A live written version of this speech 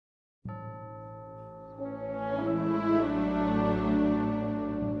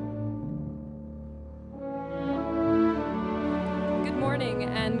Good morning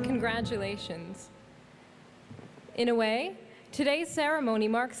and congratulations. In a way, today's ceremony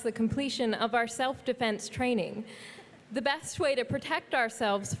marks the completion of our self-defense training. The best way to protect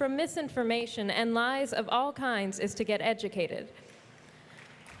ourselves from misinformation and lies of all kinds is to get educated.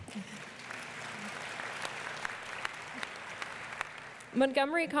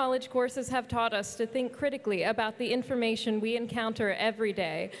 Montgomery College courses have taught us to think critically about the information we encounter every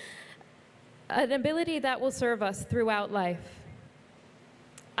day, an ability that will serve us throughout life.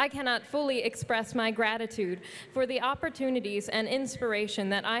 I cannot fully express my gratitude for the opportunities and inspiration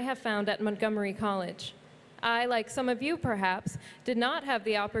that I have found at Montgomery College. I, like some of you perhaps, did not have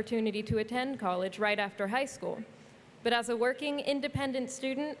the opportunity to attend college right after high school. But as a working, independent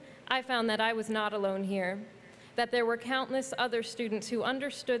student, I found that I was not alone here, that there were countless other students who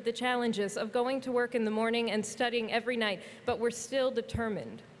understood the challenges of going to work in the morning and studying every night, but were still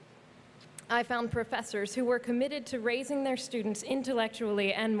determined. I found professors who were committed to raising their students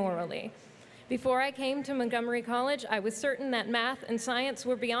intellectually and morally. Before I came to Montgomery College, I was certain that math and science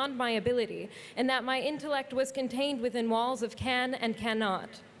were beyond my ability, and that my intellect was contained within walls of can and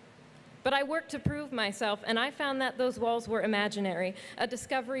cannot. But I worked to prove myself, and I found that those walls were imaginary, a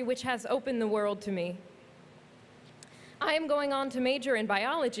discovery which has opened the world to me. I am going on to major in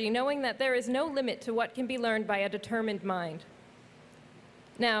biology, knowing that there is no limit to what can be learned by a determined mind.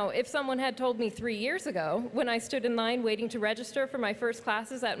 Now, if someone had told me 3 years ago, when I stood in line waiting to register for my first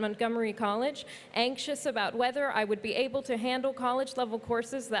classes at Montgomery College, anxious about whether I would be able to handle college-level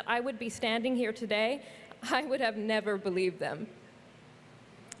courses, that I would be standing here today, I would have never believed them.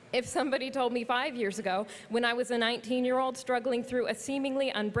 If somebody told me 5 years ago, when I was a 19-year-old struggling through a seemingly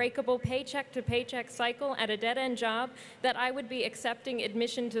unbreakable paycheck-to-paycheck cycle at a dead-end job, that I would be accepting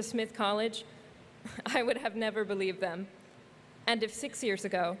admission to Smith College, I would have never believed them. And if 6 years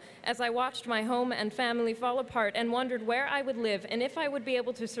ago, as I watched my home and family fall apart and wondered where I would live and if I would be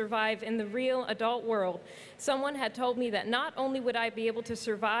able to survive in the real adult world, someone had told me that not only would I be able to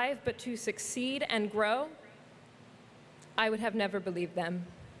survive, but to succeed and grow, I would have never believed them.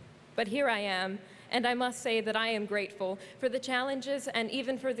 But here I am, and I must say that I am grateful for the challenges and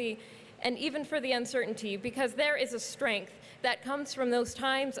even for the uncertainty, because there is a strength that comes from those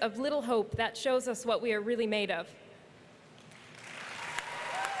times of little hope that shows us what we are really made of.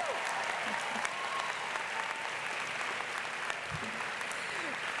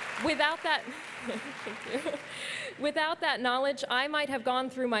 Without that knowledge, I might have gone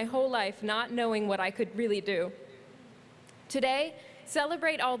through my whole life not knowing what I could really do. Today,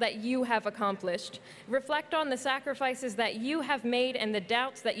 celebrate all that you have accomplished. Reflect on the sacrifices that you have made and the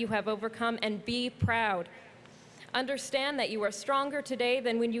doubts that you have overcome, and be proud. Understand that you are stronger today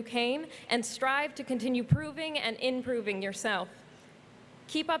than when you came, and strive to continue proving and improving yourself.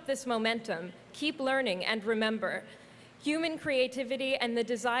 Keep up this momentum, keep learning, and remember, human creativity and the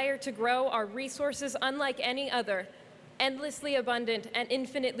desire to grow are resources unlike any other, endlessly abundant and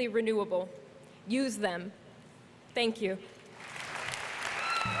infinitely renewable. Use them. Thank you.